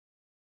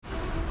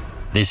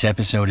This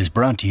episode is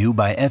brought to you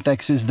by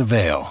FX's The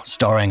Veil,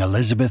 starring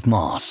Elizabeth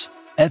Moss.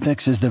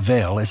 FX's The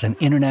Veil is an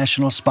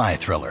international spy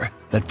thriller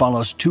that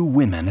follows two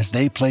women as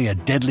they play a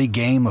deadly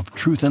game of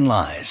truth and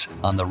lies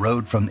on the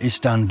road from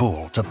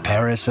Istanbul to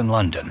Paris and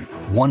London.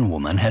 One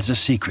woman has a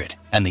secret,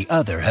 and the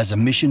other has a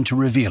mission to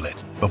reveal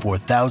it before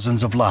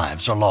thousands of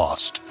lives are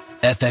lost.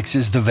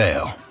 FX's The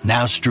Veil,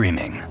 now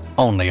streaming,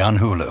 only on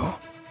Hulu.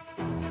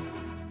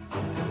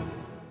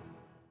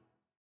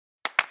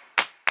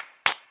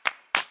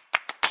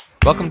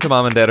 Welcome to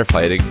Mom and Dad Are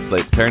Fighting,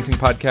 Slate's parenting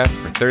podcast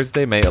for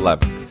Thursday, May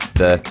 11th,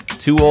 the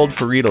Too Old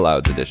for Read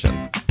Alouds edition.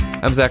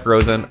 I'm Zach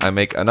Rosen. I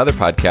make another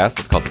podcast.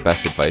 It's called The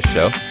Best Advice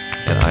Show,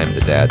 and I am the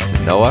dad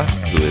to Noah,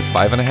 who is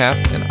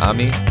 5.5, and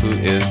Ami, who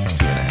is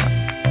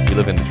 2.5. We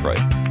live in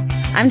Detroit.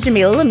 I'm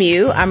Jamilah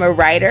Lemieux. I'm a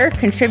writer,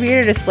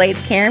 contributor to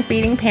Slate's Care and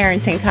Feeding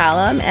Parenting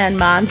column, and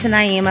mom to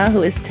Naima,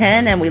 who is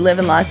 10, and we live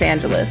in Los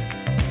Angeles.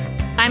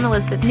 I'm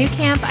Elizabeth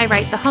Newcamp. I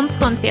write the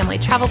homeschool and family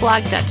travel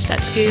blog, Dutch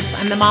Goose.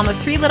 I'm the mom of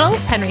 3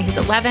 littles, Henry, who's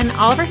 11,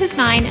 Oliver, who's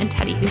 9, and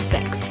Teddy, who's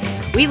 6.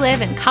 We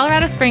live in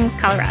Colorado Springs,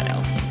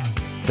 Colorado.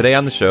 Today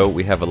on the show,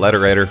 we have a letter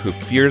writer who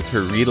fears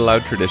her read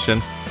aloud tradition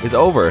is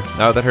over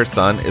now that her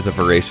son is a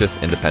voracious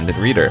independent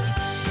reader.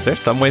 Is there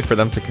some way for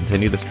them to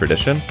continue this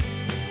tradition?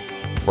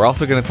 We're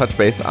also going to touch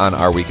base on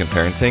our week in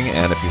parenting,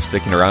 and if you're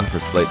sticking around for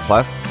Slate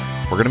Plus,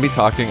 we're going to be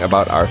talking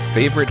about our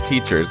favorite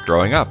teachers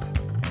growing up.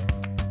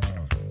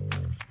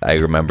 I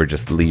remember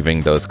just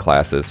leaving those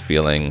classes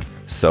feeling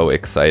so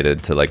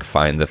excited to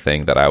find the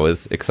thing that I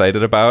was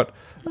excited about.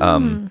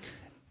 And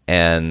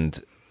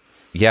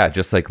yeah,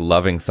 just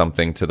loving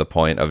something to the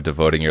point of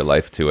devoting your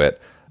life to it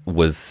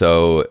was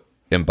so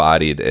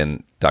embodied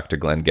in Dr.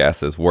 Glenn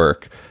Gass's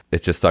work.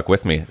 It just stuck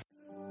with me.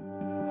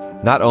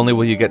 Not only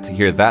will you get to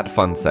hear that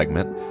fun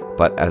segment,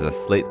 but as a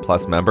Slate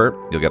Plus member,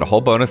 you'll get a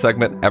whole bonus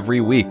segment every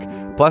week.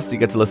 Plus, you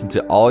get to listen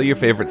to all your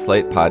favorite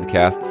Slate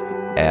podcasts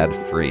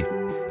ad-free.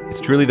 It's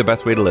truly the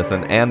best way to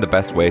listen and the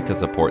best way to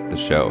support the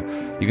show.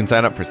 You can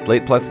sign up for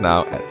Slate Plus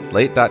now at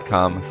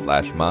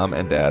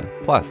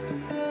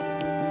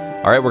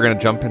slate.com/momanddadplus. All right, we're going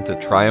to jump into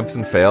triumphs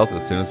and fails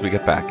as soon as we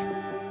get back.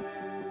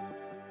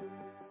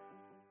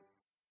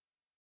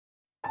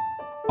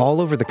 All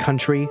over the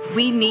country,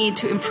 we need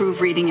to improve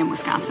reading in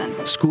Wisconsin.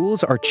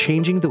 Schools are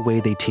changing the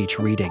way they teach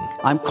reading.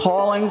 I'm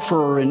calling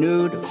for a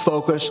renewed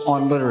focus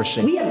on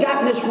literacy. We have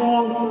gotten this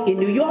wrong in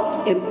New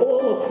York and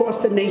all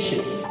across the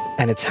nation.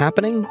 And it's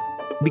happening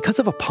because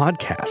of a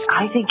podcast.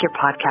 I think your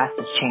podcast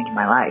has changed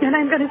my life. And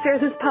I'm going to share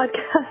this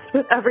podcast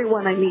with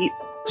everyone I meet.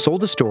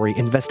 Sold a Story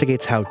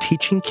investigates how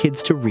teaching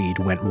kids to read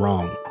went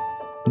wrong.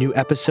 New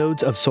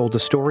episodes of Sold a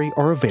Story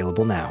are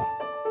available now.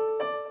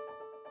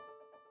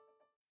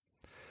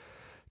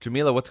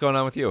 Jamilah, what's going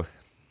on with you?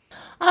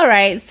 All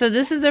right, so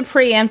this is a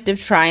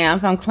preemptive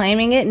triumph. I'm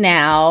claiming it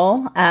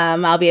now.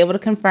 I'll be able to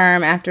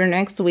confirm after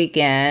next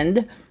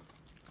weekend.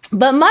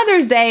 But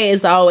Mother's Day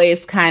is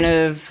always kind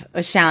of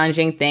a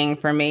challenging thing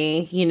for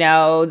me. You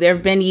know, there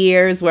have been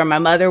years where my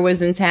mother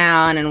was in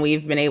town and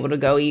we've been able to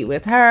go eat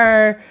with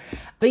her.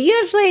 But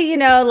usually,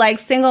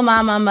 single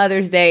mom on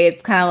Mother's Day,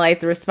 it's kind of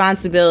the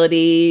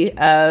responsibility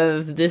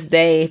of this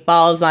day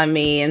falls on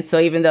me. And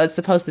so even though it's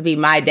supposed to be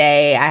my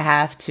day, I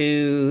have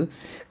to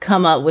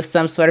come up with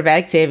some sort of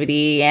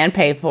activity and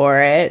pay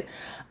for it.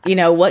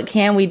 What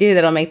can we do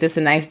that'll make this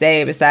a nice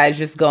day besides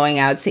just going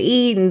out to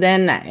eat? And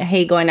then I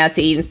hate going out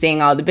to eat and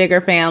seeing all the bigger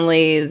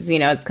families.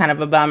 It's kind of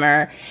a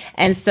bummer.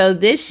 And so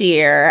this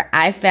year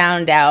I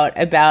found out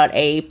about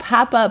a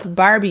pop-up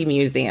Barbie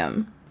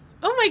museum.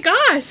 Oh my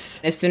gosh.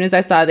 As soon as I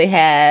saw they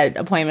had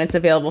appointments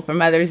available for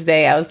Mother's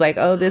Day, I was like,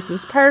 oh, this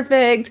is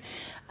perfect.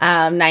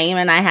 Naima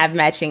and I have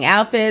matching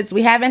outfits.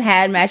 We haven't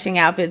had matching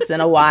outfits in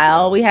a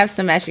while. We have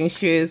some matching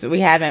shoes, but we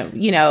haven't,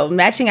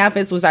 matching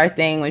outfits was our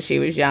thing when she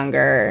was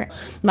younger.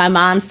 My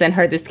mom sent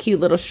her this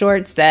cute little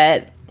short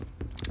set,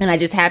 and I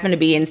just happened to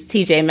be in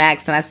TJ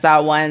Maxx, and I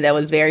saw one that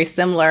was very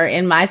similar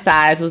in my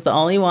size, was the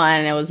only one,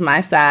 and it was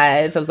my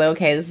size. I was like,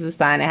 okay, this is a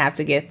sign I have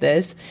to get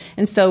this.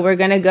 And so we're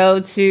going to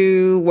go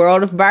to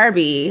World of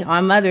Barbie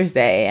on Mother's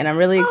Day, and I'm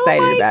really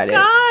excited about it. Oh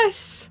my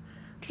gosh.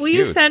 Will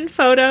you send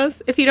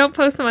photos? If you don't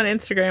post them on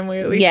Instagram, will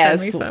you at least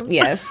send me some?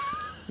 Yes.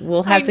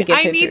 We'll have to get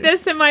pictures. I need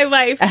this in my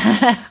life.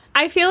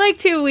 I feel like,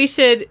 too, we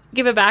should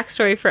give a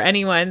backstory for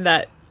anyone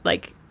that,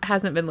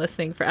 hasn't been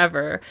listening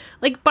forever.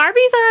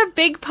 Barbies are a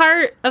big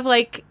part of,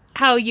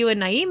 how you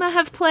and Naima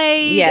have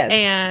played. Yes.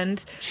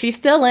 And she's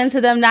still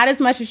into them, not as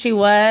much as she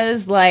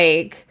was.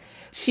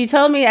 She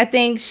told me, I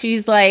think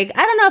she's I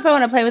don't know if I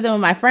want to play with them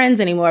with my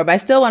friends anymore, but I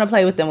still want to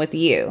play with them with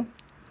you.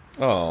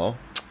 Oh.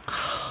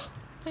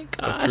 My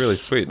gosh. That's really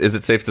sweet. Is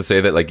it safe to say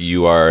that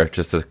you are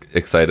just as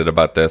excited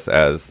about this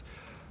as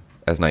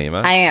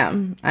Naima? I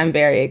am. I'm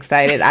very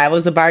excited. I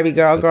was a Barbie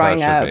girl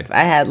growing up.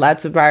 I had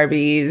lots of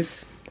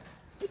Barbies.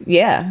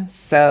 Yeah,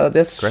 so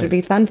this should be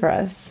fun for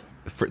us.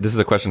 This is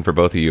a question for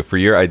both of you. For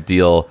your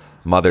ideal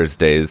Mother's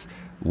Days,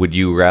 would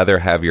you rather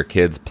have your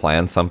kids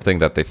plan something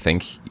that they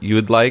think you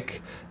would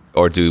like,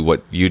 or do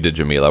what you did,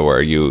 Jamilah,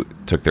 where you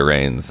took the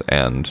reins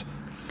and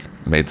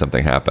made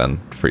something happen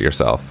for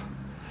yourself?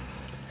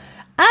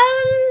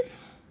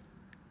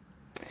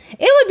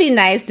 be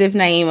nice if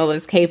Naima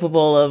was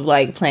capable of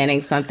like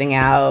planning something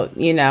out,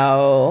 you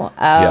know.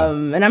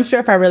 And I'm sure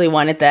if I really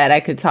wanted that, I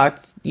could talk,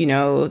 you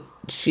know,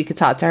 she could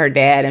talk to her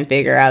dad and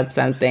figure out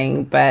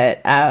something.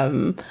 But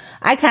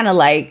I kind of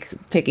like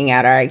picking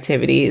out our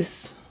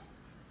activities,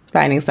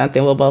 finding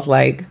something we'll both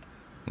like.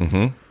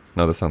 Mm-hmm.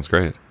 No, that sounds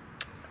great.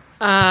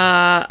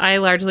 I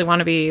largely want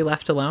to be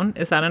left alone.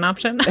 Is that an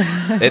option?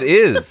 It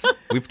is. I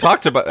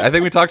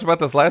think we talked about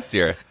this last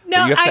year.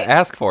 No, you have to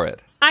ask for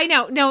it. I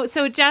know. No,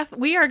 so Jeff,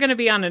 we are going to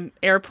be on an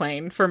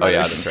airplane for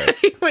Mother's Day,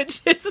 right.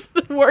 which is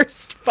the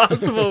worst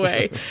possible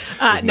way.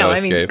 No, I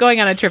mean, going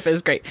on a trip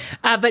is great.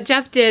 But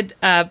Jeff did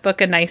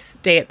book a nice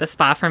day at the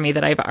spa for me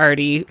that I've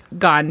already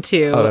gone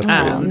to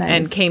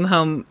and came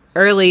home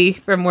early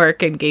from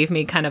work and gave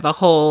me kind of a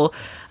whole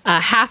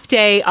half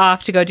day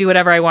off to go do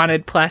whatever I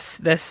wanted, plus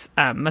this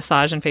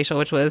massage and facial,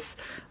 which was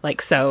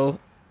like so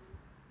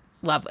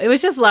lovely. It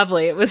was just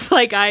lovely. It was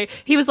like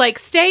he was like,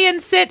 stay and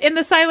sit in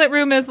the silent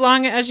room as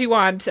long as you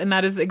want. And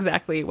that is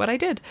exactly what I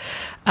did.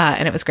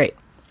 And it was great.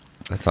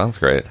 That sounds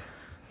great.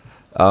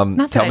 Not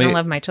that I don't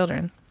love my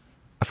children.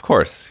 Of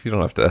course. You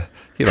don't have to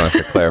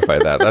clarify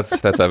that.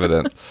 That's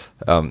evident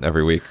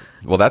every week.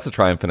 Well, that's a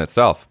triumph in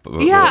itself.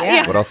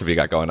 Yeah. What else have you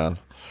got going on?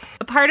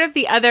 Part of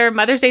the other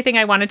Mother's Day thing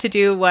I wanted to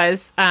do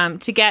was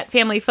to get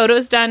family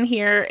photos done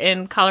here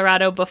in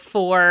Colorado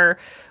before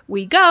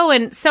we go.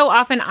 And so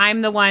often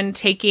I'm the one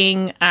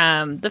taking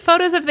the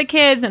photos of the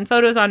kids and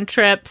photos on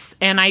trips.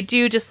 And I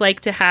do just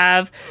like to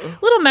have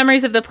little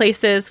memories of the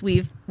places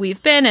we've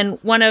been. And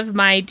one of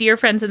my dear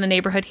friends in the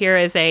neighborhood here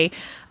is a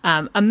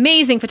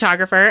amazing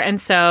photographer. And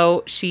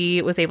so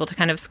she was able to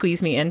kind of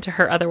squeeze me into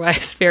her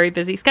otherwise very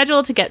busy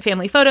schedule to get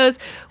family photos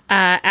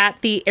at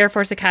the Air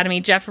Force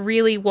Academy. Jeff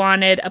really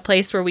wanted a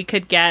place where we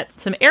could get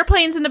some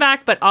airplanes in the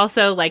back, but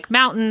also like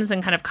mountains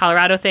and kind of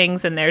Colorado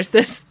things. And there's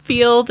this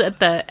field at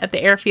the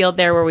airfield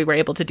there where we were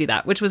able to do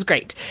that, which was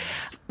great.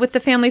 With the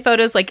family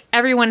photos, like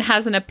everyone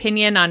has an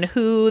opinion on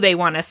who they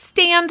want to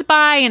stand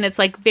by. And it's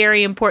like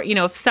very important, you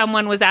know, if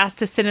someone was asked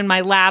to sit in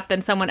my lap,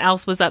 then someone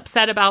else was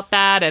upset about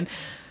that. And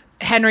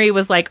Henry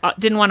was like,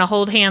 didn't want to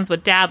hold hands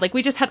with dad. Like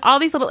we just had all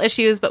these little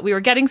issues, but we were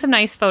getting some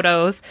nice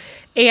photos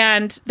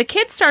and the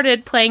kids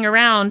started playing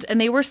around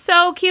and they were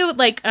so cute.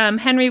 Like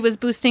Henry was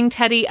boosting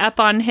Teddy up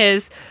on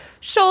his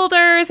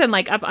shoulders and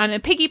like up on a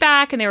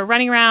piggyback and they were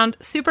running around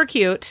super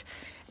cute.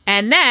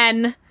 And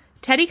then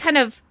Teddy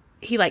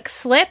he like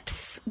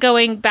slips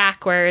going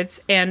backwards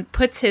and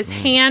puts his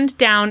hand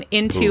down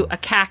into a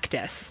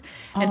cactus.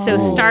 And so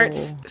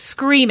starts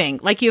screaming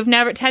like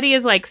Teddy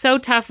is like so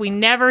tough. We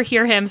never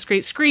hear him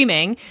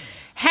screaming.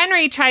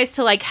 Henry tries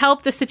to like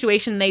help the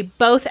situation. They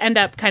both end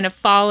up kind of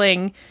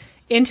falling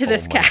into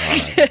this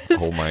cactus.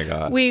 Oh my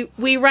God.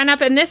 We run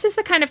up and this is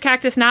the kind of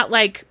cactus, not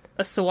like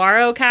a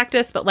saguaro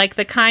cactus, but like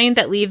the kind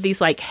that leave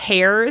these like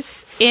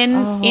hairs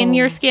in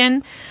your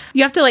skin.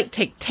 You have to like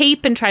take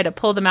tape and try to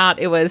pull them out.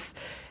 It was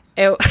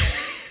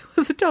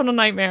a total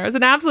nightmare. It was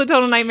an absolute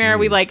total nightmare.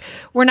 Jeez.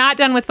 We're not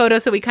done with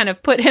photos, so we kind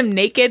of put him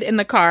naked in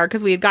the car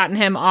because we had gotten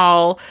him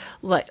all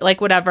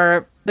like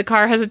whatever. The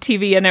car has a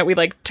TV in it. We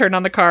like turned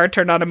on the car,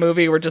 turned on a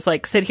movie. We're just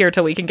like, sit here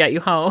till we can get you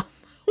home.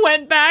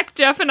 Went back.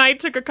 Jeff and I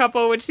took a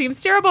couple, which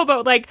seems terrible,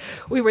 but like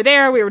we were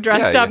there. We were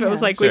dressed up. It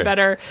was like, we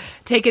better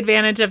take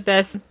advantage of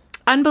this.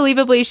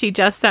 Unbelievably, she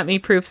just sent me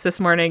proofs this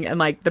morning and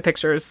like the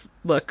pictures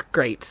look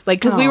great. Like,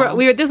 cause we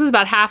were, this was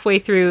about halfway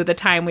through the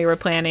time we were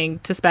planning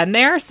to spend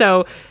there.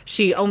 So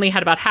she only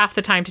had about half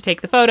the time to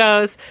take the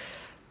photos.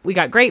 We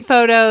got great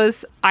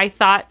photos. I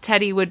thought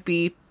Teddy would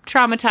be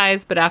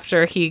traumatized, but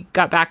after he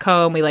got back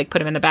home, we like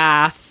put him in the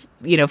bath,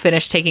 you know,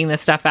 finished taking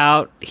this stuff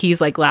out. He's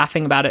like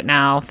laughing about it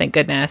now. Thank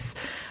goodness.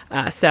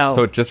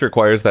 So it just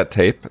requires that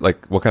tape.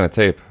 Like what kind of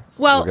tape?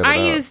 Well, I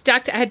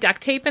had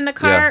duct tape in the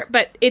car,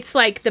 but it's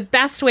like the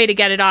best way to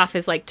get it off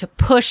is like to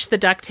push the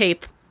duct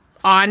tape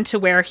onto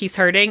where he's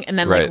hurting and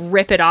then like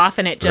rip it off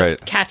and it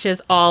just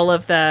catches all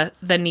of the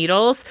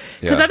needles.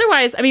 Because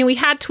otherwise, I mean, we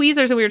had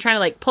tweezers and we were trying to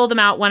like pull them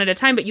out one at a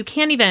time, but you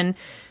can't even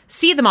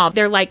see them all.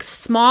 They're like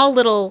small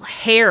little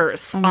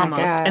hairs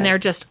almost, and they're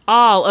just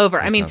all over.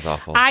 That sounds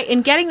awful.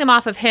 In getting them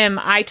off of him,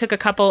 I took a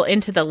couple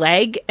into the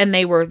leg and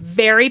they were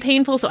very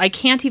painful. So I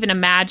can't even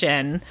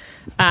imagine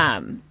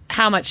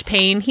how much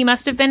pain he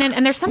must have been in.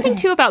 And there's something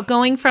too about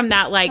going from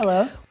that,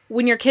 like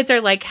when your kids are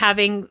like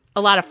having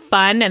a lot of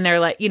fun and they're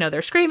like, you know,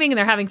 they're screaming and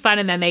they're having fun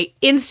and then they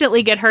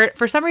instantly get hurt.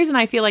 For some reason,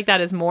 I feel like that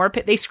is more,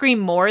 they scream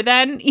more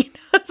than, you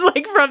know, it's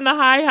like from the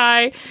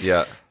high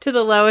to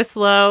the lowest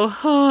low.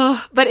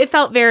 But it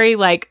felt very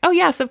like, oh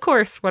yes, of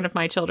course, one of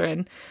my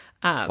children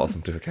falls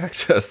into a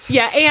cactus.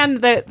 Yeah. And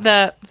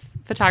the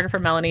photographer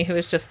Melanie, who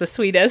is just the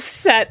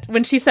sweetest,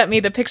 when she sent me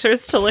the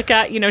pictures to look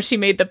at, you know, she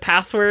made the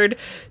password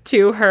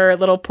to her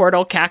little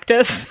portal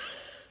cactus.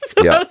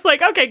 So I was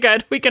like, okay,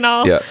 good. We can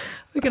all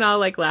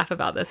like laugh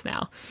about this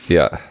now.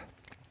 Yeah.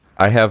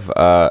 I have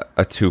a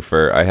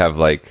twofer. I have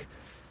like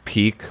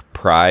peak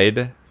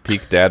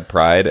dad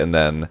pride, and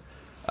then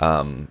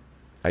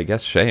I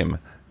guess shame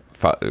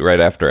right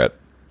after it.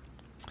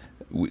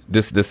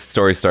 This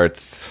story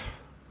starts,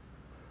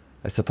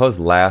 I suppose,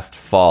 last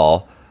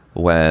fall.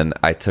 when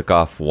I took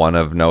off one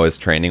of Noah's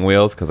training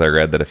wheels, because I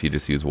read that if you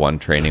just use one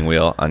training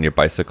wheel on your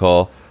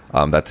bicycle,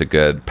 that's a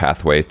good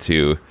pathway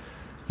to,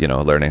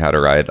 learning how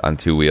to ride on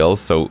two wheels.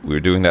 So we were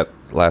doing that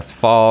last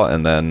fall,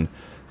 and then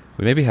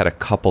we maybe had a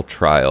couple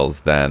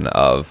trials then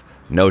of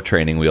no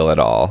training wheel at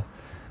all.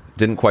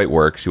 Didn't quite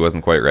work. She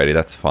wasn't quite ready.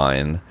 That's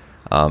fine.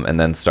 And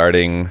then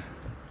starting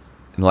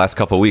in the last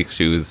couple of weeks,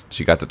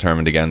 she got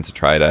determined again to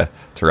try to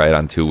ride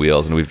on two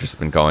wheels, and we've just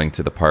been going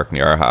to the park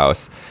near our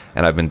house,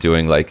 and I've been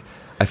doing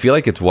I feel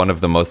like it's one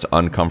of the most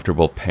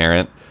uncomfortable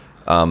parent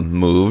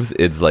moves.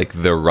 It's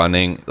like the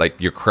running, like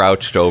you're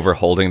crouched over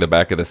holding the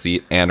back of the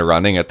seat and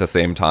running at the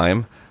same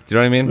time. Do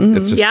you know what I mean? Mm-hmm.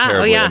 It's just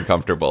terribly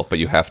uncomfortable, but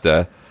you have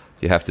to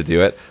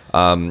do it.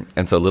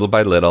 And so little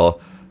by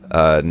little,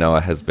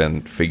 Noah has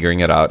been figuring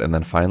it out, and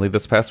then finally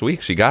this past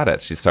week she got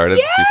it. She started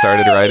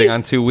riding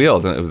on two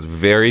wheels, and it was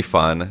very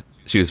fun.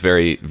 She was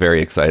very,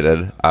 very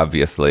excited.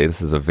 Obviously,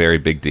 this is a very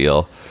big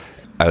deal.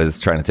 I was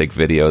trying to take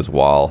videos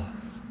while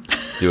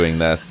doing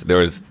this. There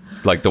was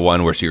the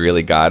one where she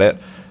really got it.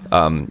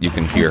 You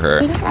can hear her.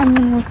 I think I'm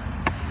gonna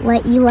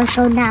let you let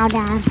go now,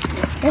 Dad.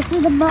 This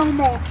is the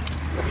moment.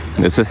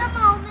 This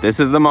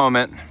is the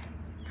moment.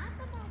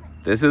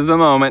 This is the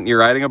moment. You're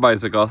riding a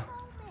bicycle.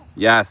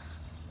 Yes.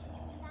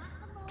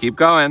 Keep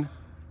going.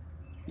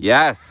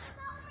 Yes.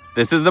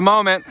 This is the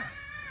moment.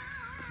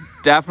 It's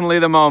definitely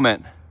the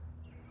moment.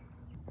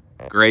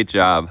 Great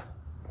job.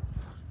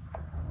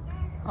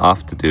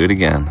 Off to do it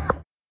again.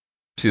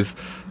 She's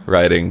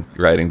riding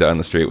down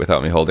the street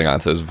without me holding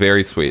on, so it was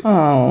very sweet.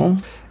 Oh.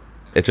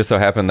 It just so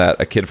happened that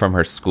a kid from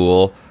her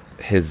school,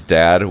 his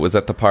dad was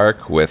at the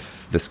park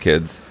with this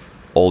kid's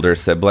older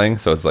sibling,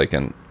 so it's like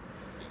an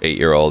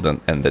 8-year-old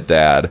and the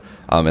dad,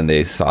 and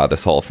they saw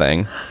this whole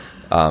thing.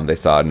 They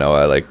saw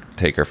Noah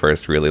take her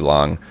first really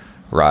long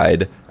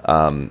ride,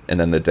 and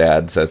then the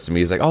dad says to me,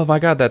 he's like, "Oh my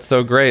God, that's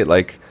so great!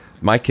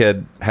 My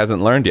kid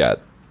hasn't learned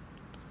yet,"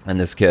 and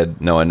this kid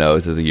Noah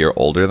knows is a year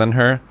older than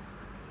her.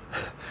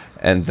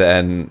 And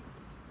then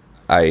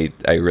I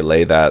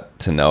relay that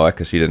to Noah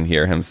because she didn't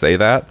hear him say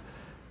that.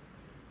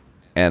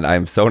 And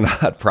I'm so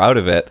not proud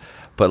of it.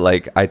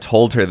 But I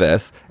told her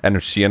this,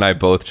 and she and I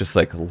both just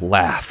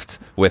laughed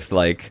with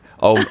ha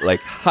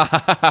ha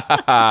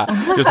ha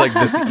ha, just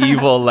this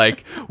evil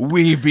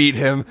we beat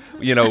him,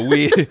 we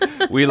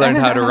learned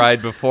how to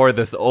ride before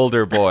this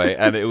older boy,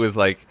 and it was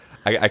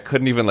I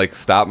couldn't even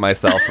stop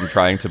myself from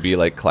trying to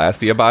be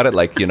classy about it.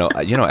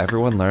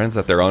 Everyone learns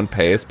at their own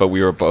pace, but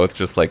we were both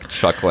just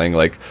chuckling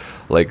like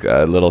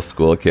little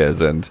school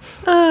kids, and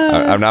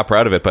I'm not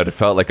proud of it, but it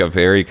felt like a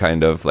very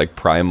kind of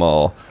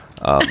primal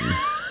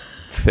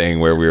thing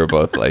where we were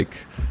both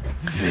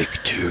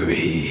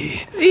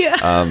victory.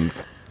 Yeah.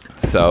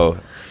 So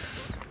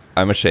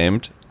I'm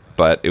ashamed,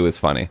 but it was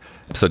funny.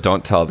 So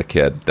don't tell the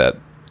kid that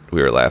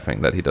we were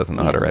laughing that he doesn't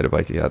know how to ride a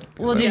bike yet.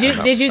 Well, did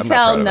you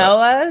tell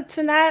Noah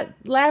to not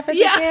laugh at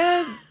the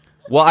kid?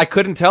 Well, I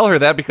couldn't tell her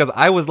that because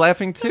I was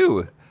laughing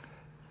too.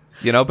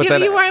 But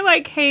then you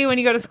weren't hey, when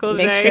you go to school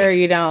today, make sure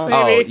you don't.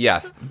 Maybe. Oh,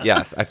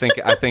 yes. I think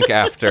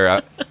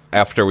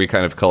after we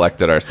kind of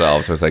collected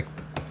ourselves, I was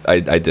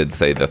I did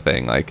say the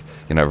thing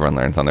everyone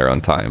learns on their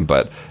own time,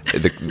 but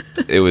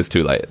it was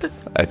too late.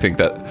 I think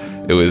that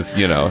it was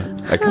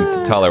I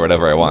can tell her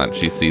whatever I want.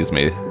 She sees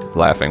me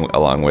laughing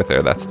along with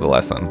her. That's the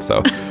lesson.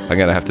 So I'm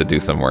gonna have to do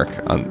some work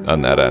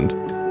on that end.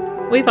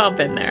 We've all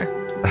been there.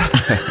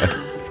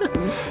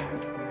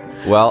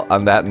 Well,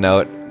 on that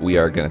note, we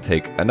are gonna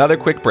take another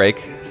quick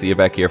break. See you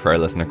back here for our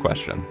listener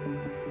question.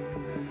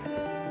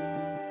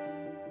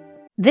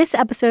 This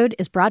episode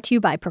is brought to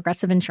you by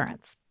Progressive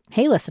Insurance.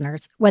 Hey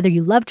listeners, whether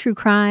you love true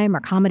crime or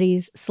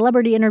comedies,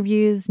 celebrity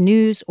interviews,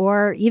 news,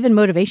 or even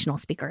motivational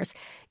speakers,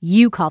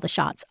 you call the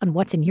shots on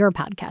what's in your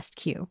podcast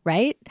queue,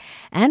 right?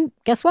 And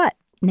guess what?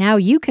 Now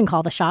you can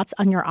call the shots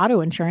on your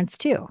auto insurance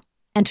too.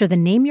 Enter the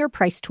Name Your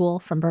Price tool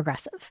from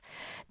Progressive.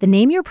 The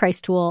Name Your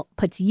Price tool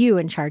puts you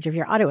in charge of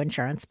your auto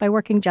insurance by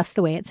working just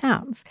the way it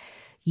sounds.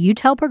 You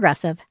tell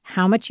Progressive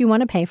how much you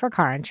want to pay for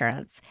car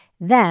insurance.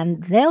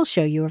 Then they'll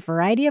show you a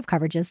variety of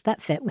coverages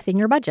that fit within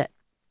your budget,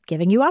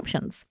 giving you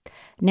options.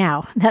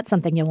 Now, that's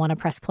something you'll want to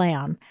press play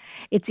on.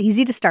 It's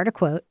easy to start a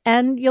quote,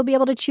 and you'll be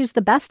able to choose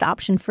the best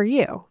option for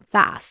you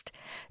fast.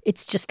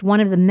 It's just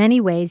one of the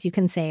many ways you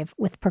can save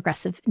with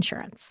Progressive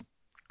Insurance.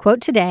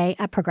 Quote today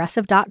at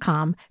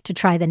Progressive.com to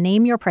try the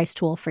Name Your Price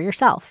tool for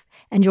yourself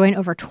and join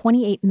over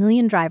 28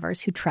 million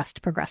drivers who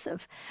trust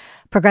Progressive.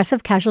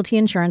 Progressive Casualty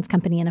Insurance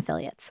Company and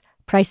Affiliates.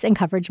 Price and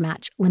coverage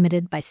match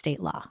limited by state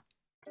law.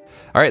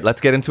 All right, let's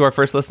get into our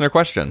first listener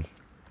question.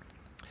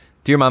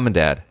 Dear Mom and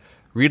Dad,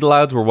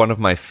 read-alouds were one of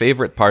my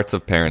favorite parts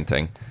of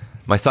parenting.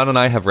 My son and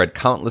I have read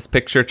countless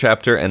picture,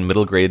 chapter, and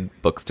middle grade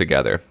books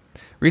together.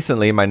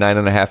 Recently, my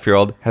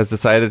 9.5-year-old has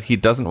decided he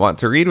doesn't want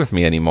to read with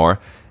me anymore,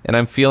 and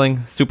I'm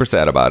feeling super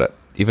sad about it,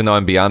 even though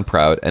I'm beyond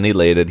proud and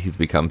elated he's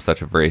become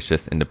such a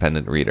voracious,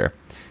 independent reader.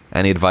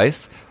 Any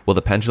advice? Will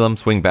the pendulum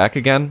swing back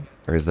again,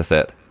 or is this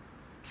it?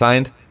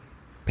 Signed,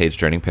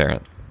 page-turning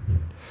parent.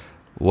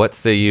 What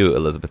say you,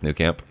 Elizabeth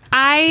Newcamp?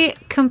 I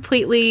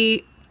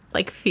completely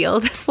like feel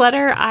this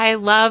letter. I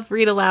love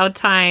read aloud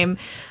time.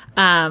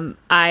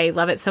 I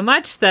love it so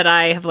much that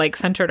I have like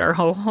centered our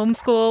whole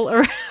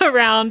homeschool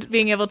around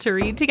being able to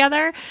read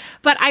together.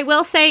 But I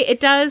will say it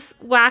does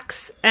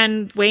wax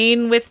and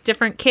wane with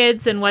different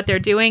kids and what they're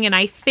doing. And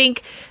I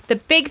think the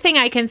big thing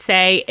I can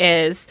say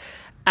is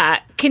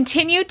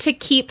continue to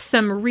keep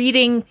some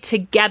reading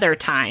together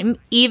time,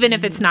 even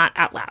if it's not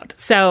out loud.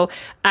 So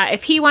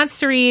if he wants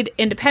to read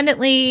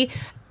independently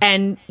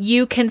and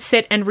you can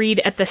sit and read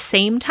at the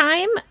same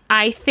time,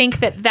 I think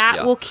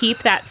that will keep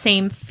that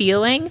same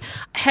feeling.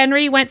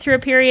 Henry went through a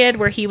period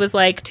where he was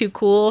like too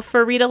cool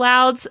for read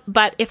alouds,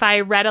 but if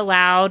I read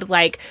aloud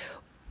like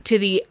to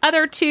the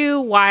other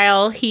two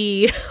while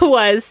he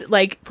was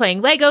like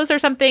playing Legos or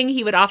something,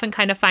 he would often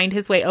kind of find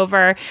his way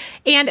over.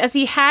 And as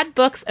he had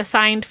books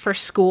assigned for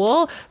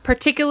school,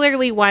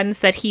 particularly ones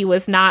that he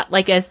was not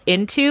like as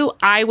into,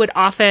 I would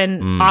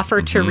often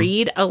offer to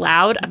read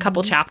aloud a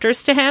couple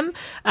chapters to him.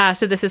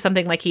 So this is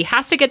something like he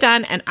has to get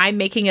done, and I'm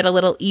making it a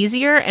little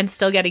easier and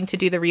still getting to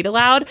do the read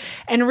aloud,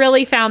 and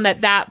really found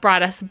that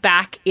brought us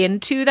back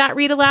into that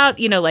read aloud.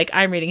 You know, like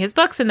I'm reading his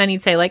books and then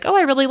he'd say like, oh,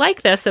 I really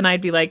like this. And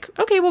I'd be like,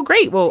 okay, well,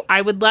 great. Well,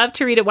 I would love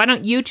to read it. Why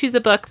don't you choose a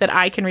book that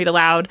I can read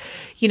aloud,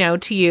 you know,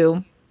 to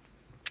you?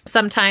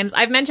 Sometimes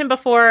I've mentioned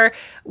before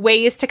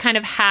ways to kind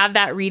of have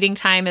that reading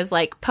time is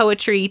like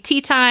poetry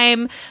tea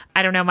time.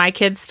 I don't know. My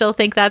kids still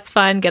think that's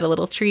fun. Get a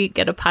little treat,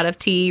 get a pot of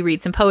tea,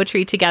 read some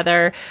poetry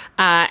together.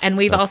 And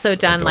we've also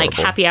done like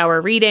happy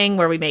hour reading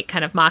where we make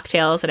kind of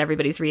mocktails and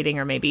everybody's reading,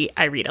 or maybe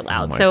I read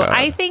aloud. So God.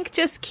 I think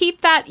just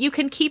keep that. You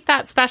can keep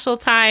that special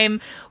time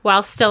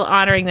while still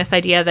honoring this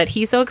idea that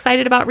he's so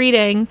excited about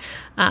reading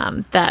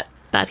that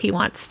he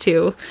wants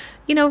to,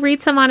 you know,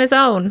 read some on his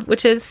own,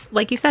 which is,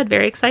 like you said,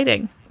 very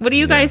exciting. What do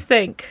you guys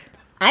think?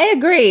 I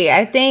agree.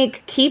 I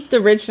think keep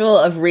the ritual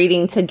of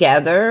reading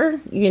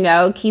together, you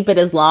know, keep it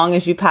as long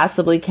as you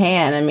possibly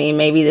can. I mean,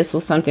 maybe this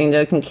was something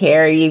that can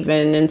carry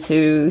even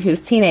into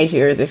his teenage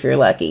years if you're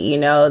lucky, you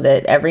know,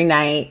 that every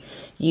night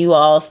you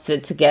all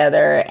sit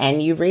together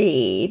and you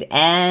read.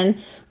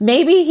 And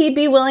maybe he'd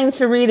be willing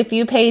to read a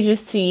few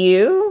pages to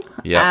you.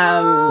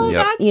 Yeah.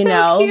 That's you so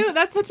know, cute.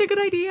 That's such a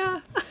good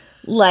idea.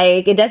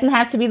 Like, it doesn't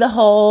have to be the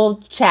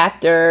whole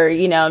chapter,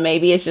 you know,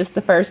 maybe it's just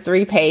the first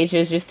 3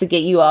 pages just to get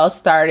you all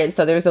started.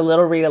 So there's a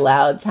little read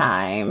aloud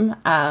time.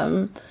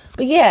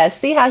 But yeah,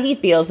 see how he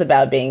feels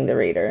about being the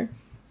reader.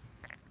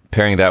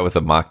 Pairing that with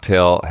a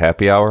mocktail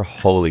happy hour,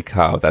 holy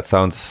cow, that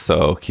sounds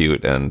so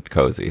cute and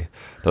cozy.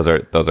 Those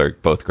are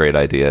both great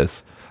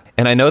ideas.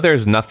 And I know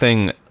there's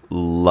nothing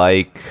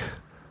like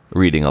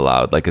reading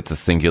aloud, like it's a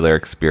singular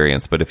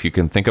experience, but if you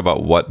can think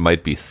about what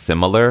might be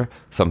similar,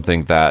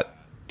 something that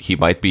he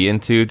might be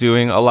into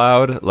doing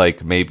aloud,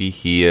 like maybe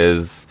he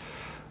is,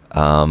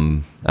 I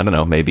don't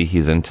know, maybe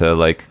he's into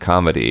like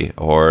comedy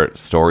or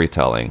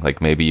storytelling.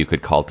 Like maybe you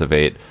could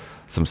cultivate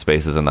some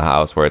spaces in the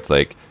house where it's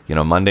like, you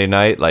know, Monday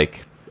night,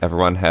 like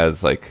everyone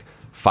has like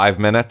 5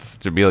 minutes.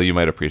 Jamil, you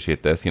might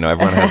appreciate this. You know,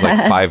 everyone has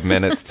like 5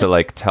 minutes to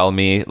like tell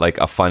me like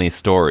a funny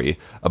story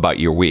about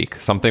your week,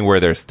 something where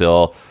there's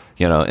still,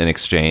 you know, an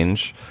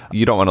exchange.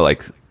 You don't want to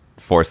like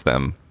force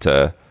them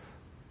to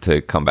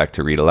come back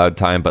to read aloud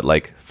time, but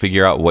like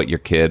figure out what your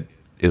kid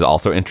is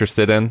also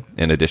interested in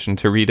addition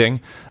to reading,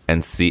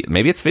 and see,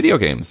 maybe it's video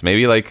games.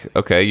 Maybe like,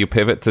 okay, you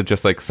pivot to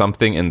just like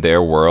something in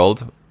their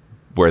world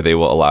where they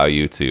will allow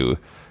you to,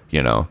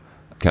 you know,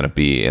 kind of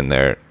be in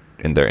their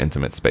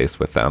intimate space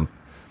with them.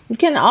 You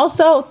can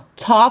also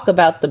talk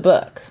about the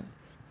book.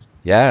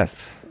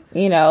 Yes.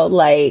 You know,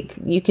 like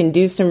you can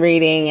do some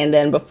reading and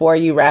then before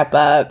you wrap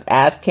up,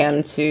 ask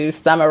him to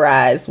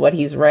summarize what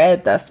he's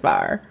read thus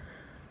far.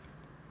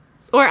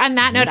 Or on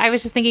that note, I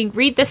was just thinking,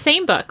 read the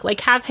same book. Like,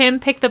 have him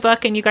pick the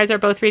book, and you guys are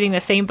both reading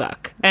the same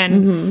book.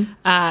 And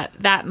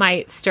that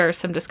might stir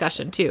some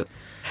discussion, too.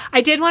 I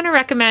did want to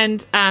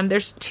recommend,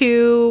 there's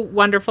 2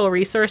 wonderful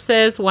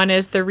resources. One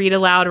is the Read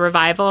Aloud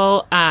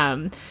Revival.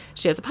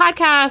 She has a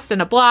podcast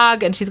and a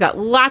blog, and she's got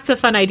lots of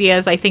fun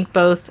ideas. I think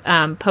both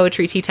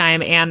Poetry Tea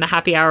Time and the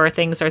Happy Hour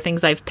things are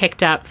things I've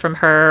picked up from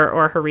her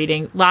or her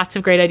reading. Lots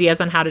of great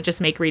ideas on how to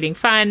just make reading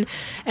fun.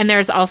 And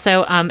there's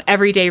also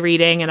Everyday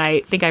Reading, and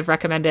I think I've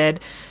recommended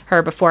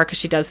her before because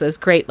she does those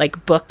great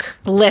like book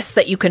lists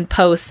that you can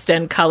post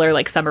and color,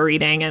 like summer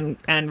reading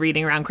and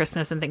reading around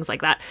Christmas and things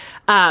like that.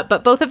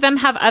 But both of them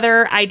have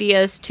other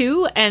ideas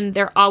too, and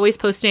they're always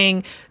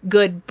posting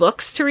good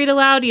books to read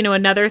aloud. You know,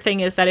 another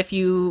thing is that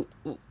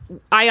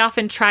I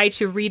often try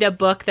to read a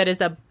book that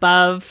is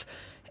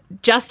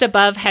just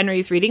above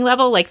Henry's reading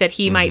level, like that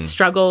he might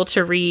struggle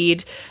to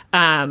read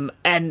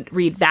and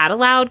read that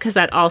aloud, because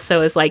that also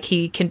is like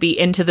he can be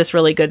into this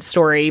really good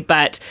story,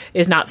 but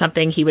is not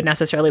something he would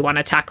necessarily want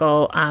to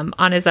tackle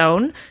on his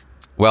own.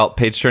 Well,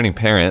 Page Turning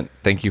Parent,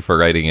 thank you for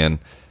writing in.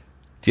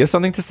 Do you have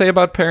something to say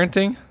about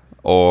parenting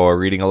or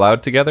reading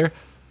aloud together?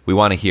 We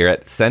want to hear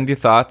it. Send your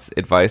thoughts,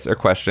 advice, or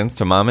questions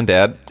to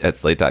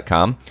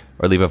momandDad@slate.com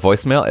or leave a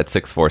voicemail at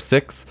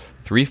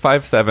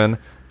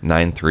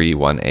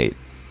 646-357-9318.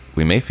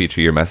 We may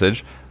feature your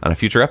message on a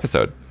future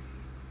episode.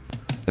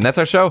 And that's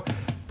our show.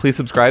 Please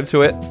subscribe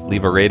to it,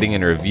 leave a rating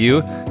and a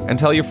review, and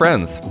tell your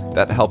friends.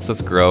 That helps us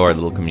grow our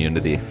little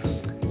community.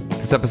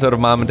 This episode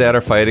of Mom and Dad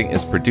Are Fighting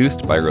is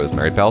produced by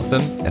Rosemary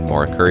Belson and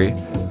Maura Curry.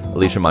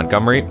 Alicia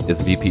Montgomery is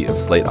VP of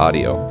Slate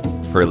Audio.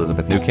 For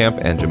Elizabeth Newcamp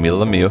and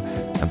Jamila Lemieux,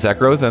 I'm Zach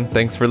Rosen.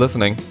 Thanks for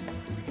listening.